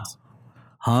responds,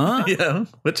 "Huh?" Yeah,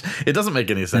 which it doesn't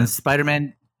make any sense. And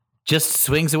Spider-Man just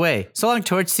swings away. "So long,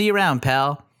 Torch. See you around,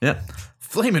 pal." Yeah.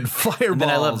 Flaming fireballs.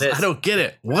 I love this. I don't get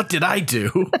it. What did I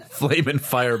do? Flaming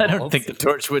fireballs. I don't think the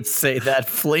Torch would say that.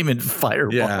 Flaming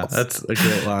fireballs. Yeah, that's a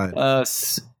great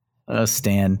line.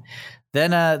 Stan.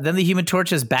 Then the Human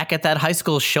Torch is back at that high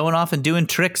school showing off and doing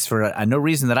tricks for no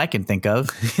reason that I can think of.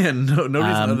 Yeah, no reason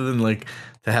other than like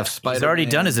to have Spider-Man. He's already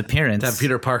done his appearance. To have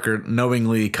Peter Parker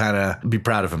knowingly kind of be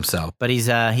proud of himself. But he's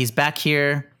back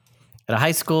here at a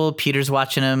high school. Peter's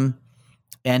watching him.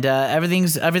 And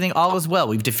everything all is well.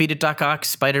 We've defeated Doc Ock.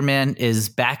 Spider-Man is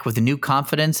back with a new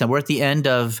confidence, and we're at the end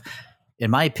of, in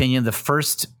my opinion, the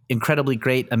first incredibly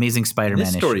great Amazing Spider-Man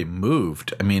issue. This story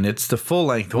moved. I mean, it's the full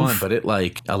length one, but it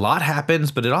like a lot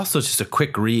happens, but it also is just a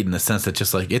quick read in the sense that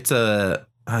just like it's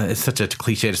such a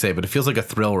cliche to say, but it feels like a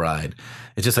thrill ride.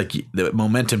 It's just like the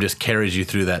momentum just carries you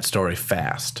through that story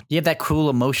fast. You have that cool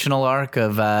emotional arc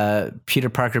of Peter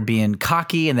Parker being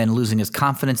cocky and then losing his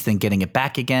confidence, then getting it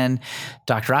back again.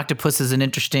 Dr. Octopus is an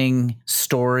interesting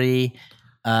story.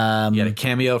 You had a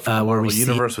cameo from the Marvel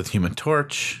Universe with Human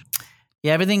Torch.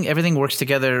 Yeah, everything works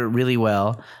together really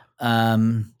well.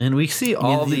 And we see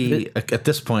all at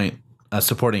this point,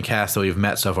 supporting cast that we've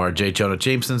met so far. J. Jonah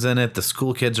Jameson's in it. The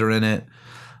school kids are in it.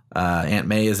 Aunt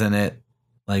May is in it.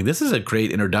 Like, this is a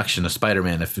great introduction to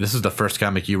Spider-Man. If this is the first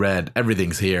comic you read,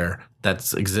 everything's here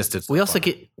that's existed. We also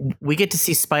get to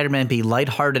see Spider-Man be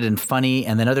lighthearted and funny,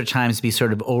 and then other times be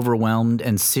sort of overwhelmed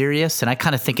and serious. And I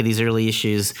kind of think of these early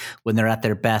issues when they're at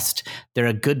their best. They're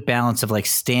a good balance of like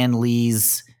Stan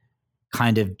Lee's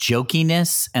kind of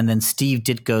jokiness and then Steve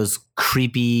Ditko's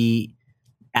creepy,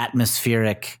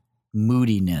 atmospheric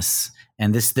moodiness.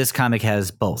 And this comic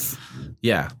has both.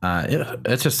 Yeah,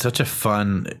 it's just such a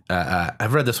fun.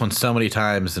 I've read this one so many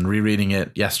times, and rereading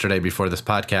it yesterday before this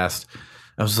podcast,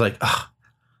 I was like, oh,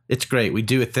 it's great. We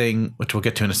do a thing, which we'll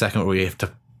get to in a second, where we have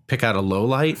to pick out a low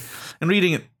light. And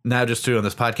reading it now just through on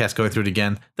this podcast, going through it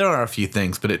again, there are a few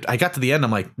things, but I got to the end,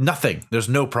 I'm like, nothing. There's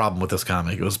no problem with this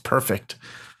comic. It was perfect.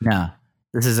 No,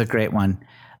 this is a great one.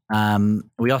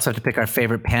 We also have to pick our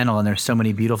favorite panel, and there's so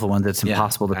many beautiful ones. It's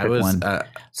impossible to pick one.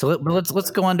 So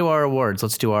let's go on to our awards.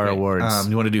 Let's do our awards.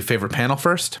 You want to do favorite panel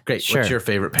first? Great. Sure. What's your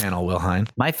favorite panel, Will Hine?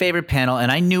 My favorite panel,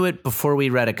 and I knew it before we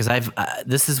read it because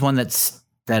this is one that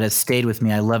has stayed with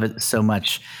me. I love it so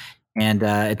much, and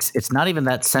it's not even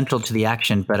that central to the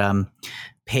action, but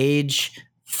page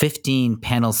 15,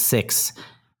 panel 6,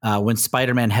 when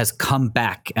Spider-Man has come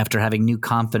back after having new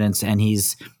confidence, and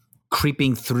he's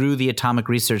creeping through the Atomic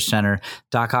Research Center.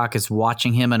 Doc Ock is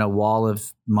watching him on a wall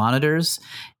of monitors,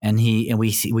 and we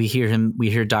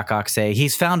hear Doc Ock say,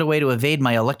 "He's found a way to evade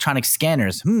my electronic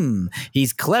scanners.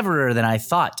 He's cleverer than I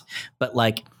thought." But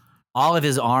like all of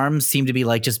his arms seem to be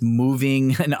like just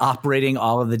moving and operating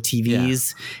all of the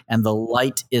TVs, and the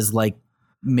light is like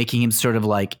making him sort of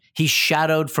like he's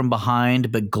shadowed from behind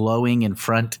but glowing in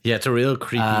front. Yeah, it's a real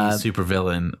creepy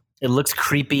supervillain. It looks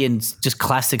creepy and just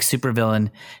classic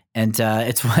supervillain. And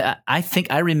it's I think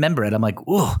I remember it. I'm like,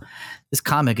 "Ooh, this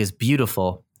comic is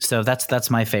beautiful." So that's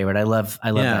my favorite. I love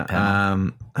that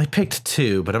panel. I picked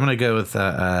 2, but I'm going to go with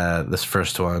this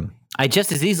first one. I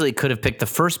just as easily could have picked the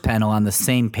first panel on the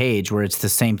same page where it's the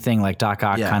same thing, like Doc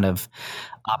Ock kind of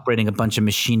operating a bunch of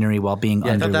machinery while being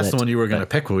underlit. I thought that's the one you were going to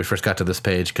pick when we first got to this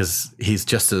page because he's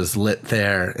just as lit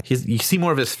there. You see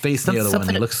more of his face in the other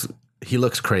one. He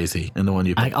looks crazy in the one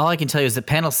you picked. All I can tell you is that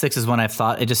panel 6 is one I've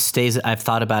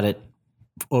thought about it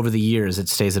over the years. It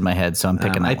stays in my head, so I'm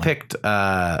picking that one. I picked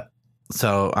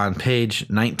so on page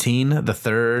 19, the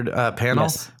third panel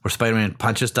where Spider-Man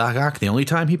punches Doc Ock. The only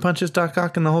time he punches Doc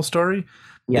Ock in the whole story.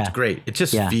 Yeah. It's great. It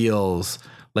just feels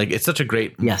like it's such a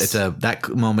great. Yes. That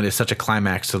moment is such a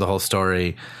climax to the whole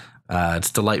story. It's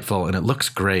delightful and it looks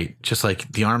great. Just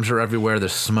like the arms are everywhere. The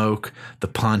smoke, the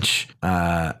punch.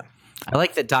 I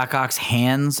like that Doc Ock's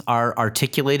hands are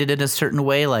articulated in a certain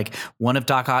way. Like one of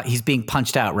Doc Ock, he's being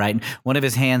punched out, right? One of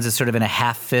his hands is sort of in a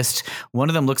half fist. One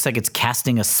of them looks like it's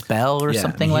casting a spell or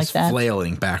something like that. He's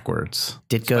flailing backwards.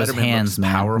 Ditko's Spider-Man hands, looks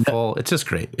man. Powerful. It's just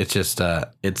great. It's just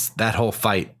it's that whole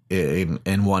fight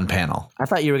in one panel. I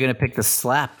thought you were going to pick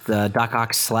the Doc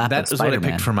Ock slap. That is what I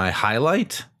picked for my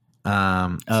highlight.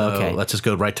 So let's just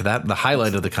go right to that. The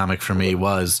highlight of the comic for me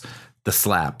was the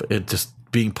slap. It just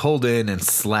being pulled in and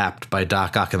slapped by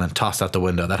Doc Ock and then tossed out the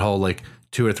window. That whole like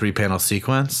 2 or 3 panel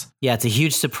sequence. Yeah, it's a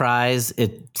huge surprise.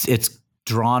 It's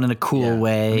drawn in a cool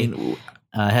way. I mean,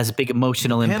 it has a big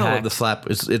emotional impact. The panel of the slap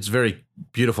it's very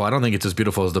beautiful. I don't think it's as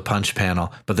beautiful as the punch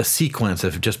panel, but the sequence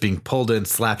of just being pulled in,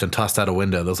 slapped, and tossed out a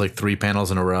window, those like 3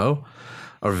 panels in a row,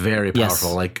 are very powerful.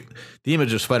 Yes. Like the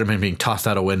image of Spider-Man being tossed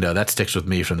out a window, that sticks with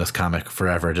me from this comic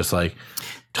forever. Just like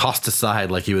tossed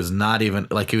aside, like he was not even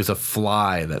like he was a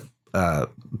fly that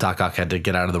Doc Ock had to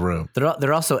get out of the room. There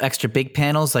are also extra big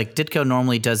panels. Like Ditko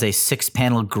normally does a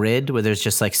 6-panel grid where there's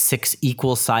just like 6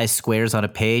 equal size squares on a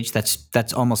page.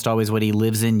 That's almost always what he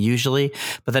lives in usually.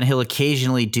 But then he'll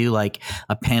occasionally do like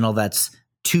a panel that's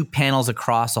 2 panels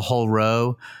across a whole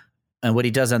row. And what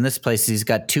he does on this place is he's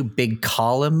got 2 big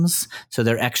columns, so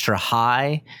they're extra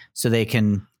high, so they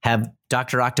can have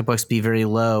Dr. Octopus be very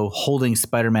low, holding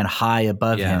Spider-Man high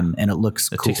above him, and it looks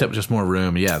cool. It takes up just more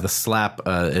room. Yeah, the slap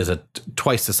is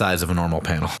twice the size of a normal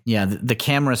panel. Yeah, the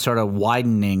camera sort of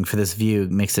widening for this view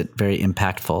makes it very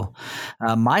impactful.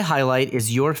 My highlight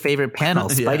is your favorite panel,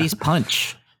 Spidey's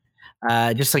punch.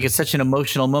 Just like it's such an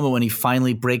emotional moment when he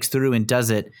finally breaks through and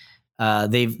does it.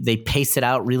 They pace it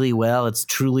out really well. It's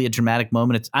truly a dramatic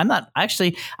moment. I'm not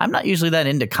usually that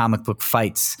into comic book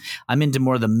fights. I'm into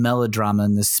more the melodrama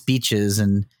and the speeches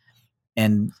and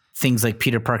things like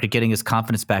Peter Parker getting his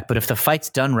confidence back. But if the fight's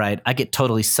done right, I get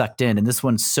totally sucked in. And this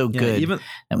one's so good. And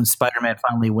when Spider-Man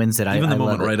finally wins it, I love it. Even the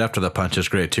moment right after the punch is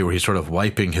great too, where he's sort of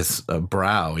wiping his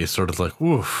brow. He's sort of like,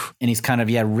 woof. And he's kind of,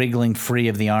 wriggling free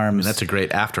of the arms. I mean, that's a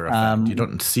great after effect. You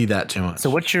don't see that too much. So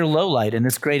what's your low light in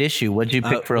this great issue? What did you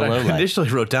pick for a low light? I initially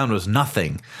wrote down was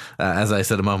nothing. As I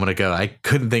said a moment ago, I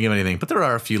couldn't think of anything. But there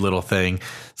are a few little things.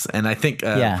 And I think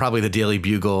probably the Daily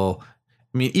Bugle.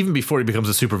 I mean, even before he becomes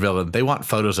a supervillain, they want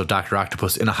photos of Dr.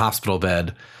 Octopus in a hospital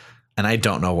bed, and I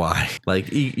don't know why.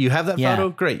 Like, you have that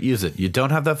photo? Great, use it. You don't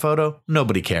have that photo?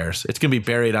 Nobody cares. It's going to be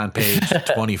buried on page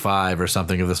 25 or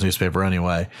something of this newspaper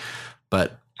anyway.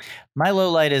 But my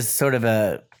low light is sort of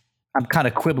I'm kind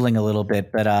of quibbling a little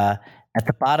bit, but at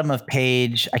the bottom of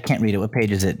page, I can't read it. What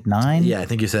page is it? 9? Yeah, I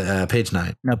think you said page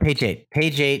 9. No, page 8.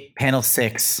 Page 8, panel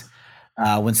 6.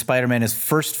 When Spider-Man is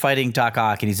first fighting Doc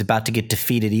Ock and he's about to get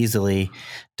defeated easily,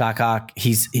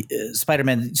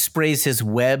 Spider-Man sprays his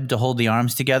web to hold the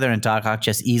arms together, and Doc Ock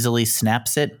just easily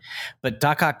snaps it. But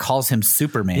Doc Ock calls him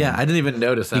Superman. Yeah, I didn't even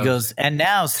notice that. He goes, and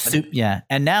now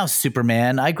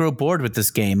Superman, I grow bored with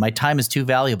this game. My time is too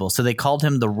valuable. So they called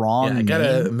him the wrong name. I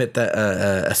gotta admit that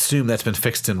assume that's been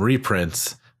fixed in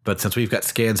reprints. But since we've got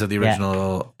scans of the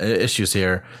original issues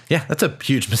here, that's a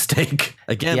huge mistake.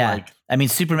 Again, I mean,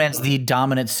 Superman's the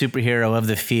dominant superhero of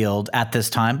the field at this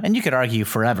time, and you could argue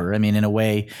forever. I mean, in a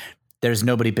way, there's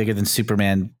nobody bigger than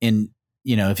Superman. If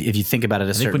you think about it,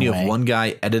 I think when you have one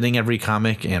guy editing every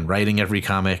comic and writing every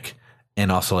comic,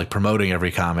 and also like promoting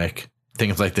every comic,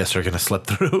 things like this are going to slip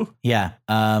through. Yeah,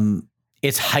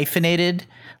 it's hyphenated.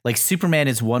 Like Superman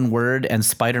is one word and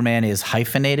Spider-Man is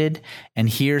hyphenated. And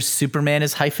here Superman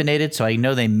is hyphenated. So I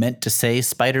know they meant to say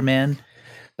Spider-Man.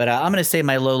 But I'm going to say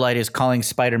my low light is calling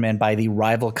Spider-Man by the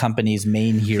rival company's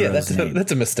main hero's name.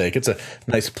 That's a mistake. It's a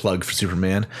nice plug for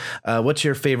Superman. What's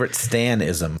your favorite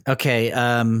Stan-ism? Okay.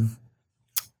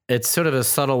 It's sort of a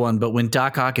subtle one. But when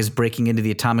Doc Ock is breaking into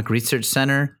the Atomic Research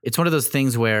Center, it's one of those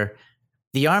things where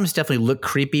the arms definitely look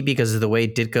creepy because of the way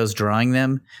Ditko's drawing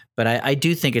them. But I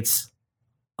do think it's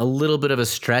a little bit of a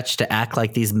stretch to act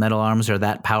like these metal arms are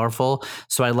that powerful.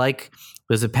 So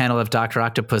there's a panel of Dr.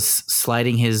 Octopus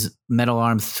sliding his metal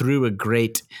arm through a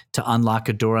grate to unlock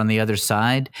a door on the other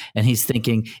side. And he's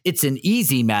thinking, it's an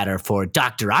easy matter for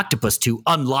Dr. Octopus to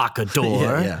unlock a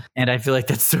door. And I feel like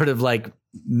that's sort of like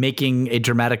making a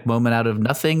dramatic moment out of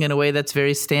nothing in a way that's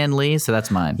very Stan Lee. So that's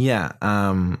mine. Yeah.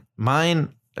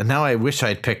 Mine, now I wish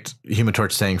I'd picked Human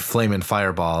Torch saying flamin'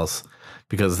 fireballs.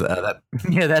 Because I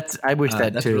wish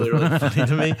that that's too. Really, really funny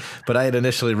to me. But I had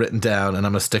initially written down, and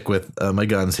I'm going to stick with my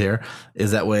guns here,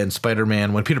 is that when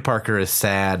Peter Parker is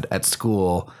sad at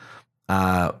school,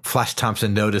 Flash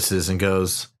Thompson notices and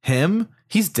goes, him?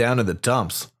 He's down in the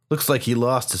dumps. Looks like he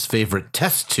lost his favorite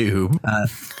test tube.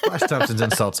 Flash Thompson's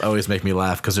insults always make me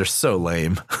laugh because they're so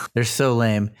lame. They're so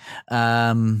lame.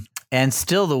 And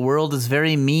still, the world is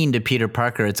very mean to Peter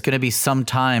Parker. It's going to be some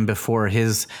time before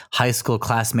his high school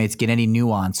classmates get any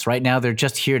nuance. Right now, they're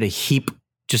just here to heap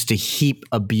abuse on Peter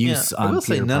Parker. I will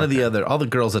say all the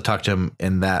girls that talk to him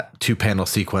in that 2-panel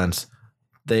sequence,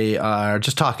 they are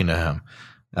just talking to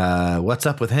him. What's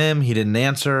up with him? He didn't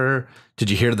answer Did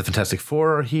you hear the Fantastic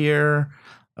Four are here?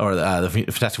 Or the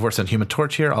Fantastic Four sent Human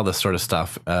Torch here? All this sort of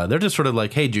stuff. They're just sort of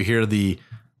like, hey, did you hear the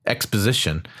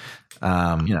exposition?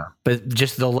 But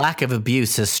just the lack of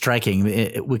abuse is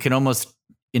striking. We can almost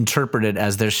interpret it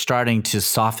as they're starting to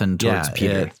soften towards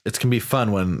Peter. It's going to be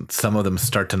fun when some of them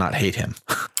start to not hate him.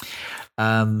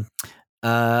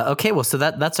 Okay, well, so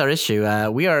that's our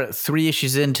issue. We are 3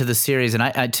 issues into the series, and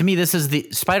I to me, this is the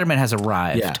Spider-Man has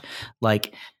arrived. Yeah.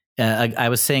 Like I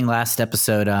was saying last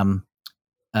episode,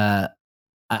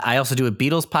 I also do a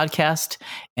Beatles podcast,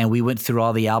 and we went through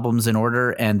all the albums in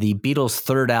order, and the Beatles'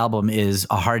 3rd album is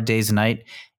A Hard Day's Night,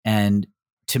 and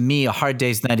to me, A Hard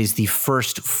Day's Night is the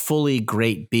first fully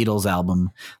great Beatles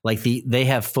album. Like they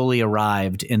have fully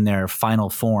arrived in their final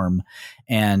form,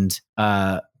 and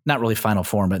not really final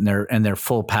form, but in their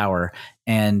full power.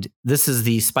 And this is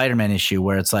the Spider-Man issue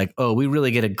where it's like, oh, we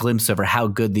really get a glimpse over how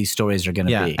good these stories are going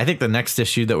to be. I think the next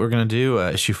issue that we're going to do,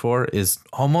 issue 4, is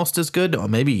almost as good, or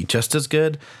maybe just as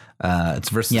good. It's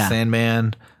versus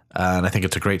Sandman, and I think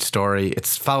it's a great story. It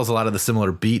follows a lot of the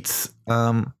similar beats.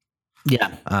 With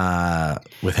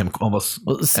him almost,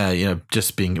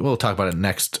 just being. We'll talk about it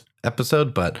next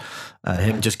episode, but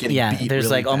him just getting beat there's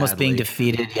really like almost badly. being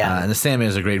defeated. And the Sandman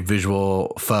is a great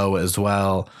visual foe as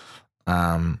well.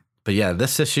 But yeah,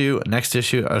 this issue, next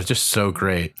issue are just so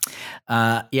great.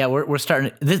 We're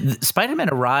starting. Spider-Man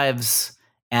arrives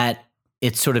at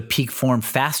its sort of peak form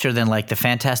faster than like the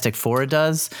Fantastic Four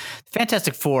does.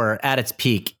 Fantastic Four at its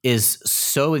peak is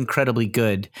so incredibly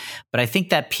good, but I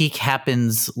think that peak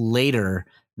happens later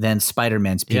than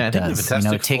Spider-Man's peak does.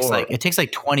 It takes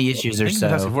like 20 issues or so.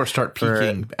 Fantastic Four start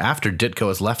peaking after Ditko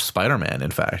has left Spider-Man, in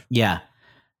fact. Yeah.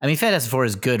 I mean, Fantastic Four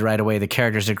is good right away. The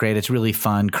characters are great. It's really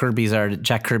fun.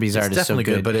 Jack Kirby's art is so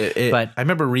good. But I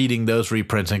remember reading those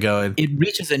reprints and going, it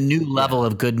reaches a new level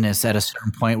of goodness at a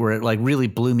certain point where it like really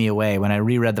blew me away when I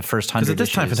reread the first 100 because at this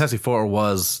issues. time, Fantastic Four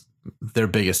was their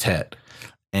biggest hit.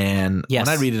 And when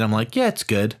I read it, I'm like, yeah, it's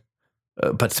good.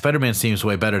 But Spider-Man seems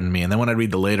way better than me. And then when I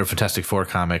read the later Fantastic Four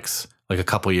comics, like a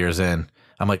couple years in,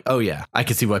 I'm like, oh yeah, I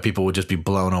can see why people would just be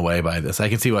blown away by this. I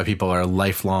can see why people are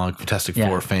lifelong Fantastic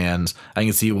Four fans. I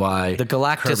can see why the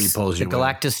Galactus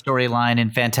storyline in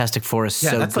Fantastic Four is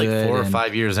so good. That's like 4 or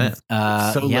 5 years in.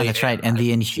 That's right. And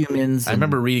the Inhumans. I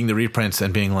remember reading the reprints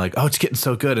and being like, oh, it's getting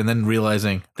so good. And then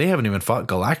realizing they haven't even fought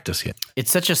Galactus yet. It's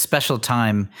such a special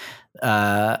time.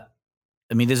 I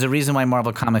mean, there's a reason why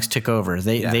Marvel Comics took over.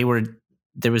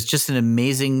 There was just an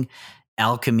amazing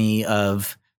alchemy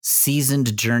of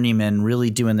seasoned journeymen really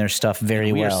doing their stuff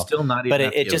very well. We're still not even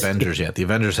at the Avengers yet. The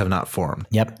Avengers have not formed.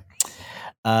 Yep.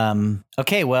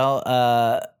 Okay, well,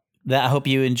 I hope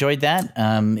you enjoyed that.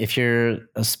 If you're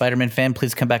a Spider-Man fan,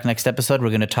 please come back next episode. We're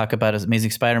going to talk about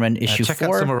Amazing Spider-Man issue 4. Check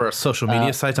out some of our social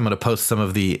media sites. I'm going to post some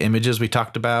of the images we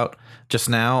talked about just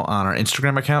now on our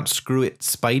Instagram account. Screw It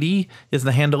Spidey is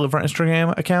the handle of our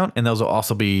Instagram account, and those will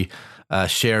also be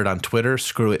shared on Twitter.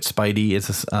 Screw It Spidey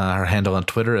is our handle on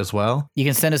Twitter as well. You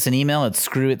can send us an email at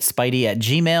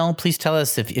screwitspidey@gmail.com. Please tell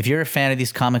us if you're a fan of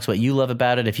these comics, what you love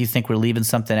about it, if you think we're leaving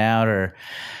something out, or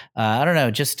I don't know,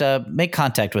 just make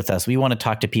contact with us. We want to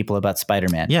talk to people about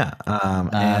Spider-Man. Yeah.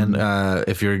 And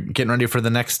if you're getting ready for the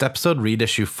next episode, read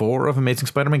issue 4 of Amazing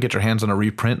Spider-Man. Get your hands on a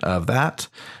reprint of that.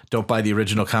 Don't buy the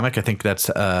original comic. I think that's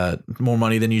more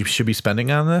money than you should be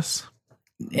spending on this.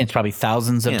 It's probably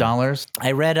thousands of dollars.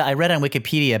 I read on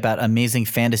Wikipedia about Amazing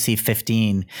Fantasy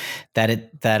 15 that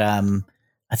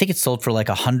I think it sold for like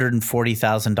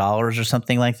 $140,000 or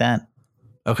something like that.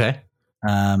 Okay.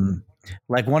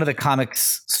 Like one of the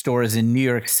comics stores in New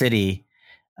York City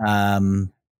got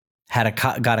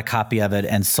a copy of it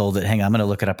and sold it. Hang on, I'm going to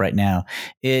look it up right now.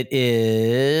 It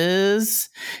is,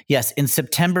 in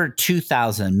September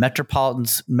 2000,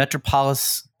 Metropolis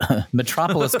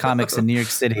Comics in New York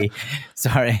City,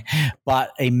 bought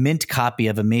a mint copy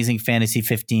of Amazing Fantasy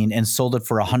 15 and sold it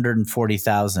for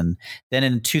 $140,000. Then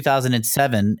in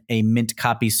 2007, a mint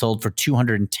copy sold for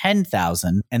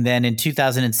 $210,000, and then in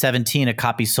 2017, a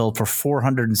copy sold for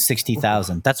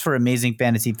 $460,000. That's for Amazing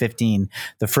Fantasy 15,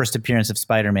 the first appearance of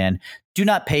Spider-Man. Do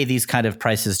not pay these kind of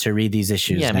prices to read these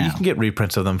issues. Yeah, but you can get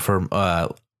reprints of them for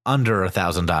under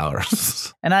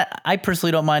 $1,000. And I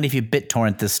personally don't mind if you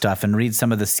BitTorrent this stuff and read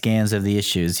some of the scans of the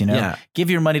issues.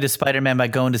 Give your money to Spider-Man by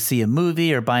going to see a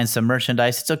movie or buying some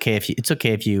merchandise. It's okay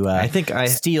if you I think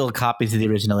steal copies of the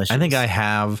original issues. I think I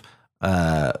have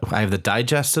the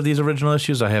digest of these original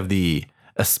issues. I have the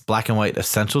black and white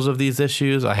essentials of these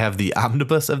issues. I have the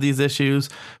omnibus of these issues,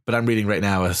 but I'm reading right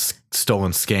now a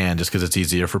stolen scan just because it's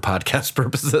easier for podcast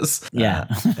purposes. Yeah,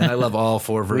 and I love all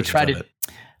 4 versions of it.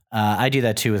 I do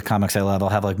that too with comics I love. I'll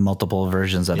have like multiple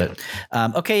versions of it.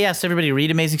 So everybody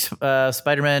read Amazing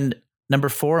Spider-Man number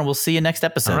 4, and we'll see you next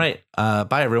episode. All right.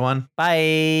 Bye, everyone.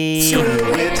 Bye. Screw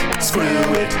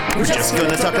it. We're just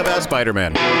gonna talk about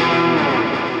Spider-Man.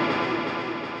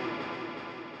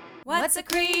 What's a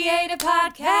Creative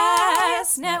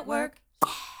Podcast Network?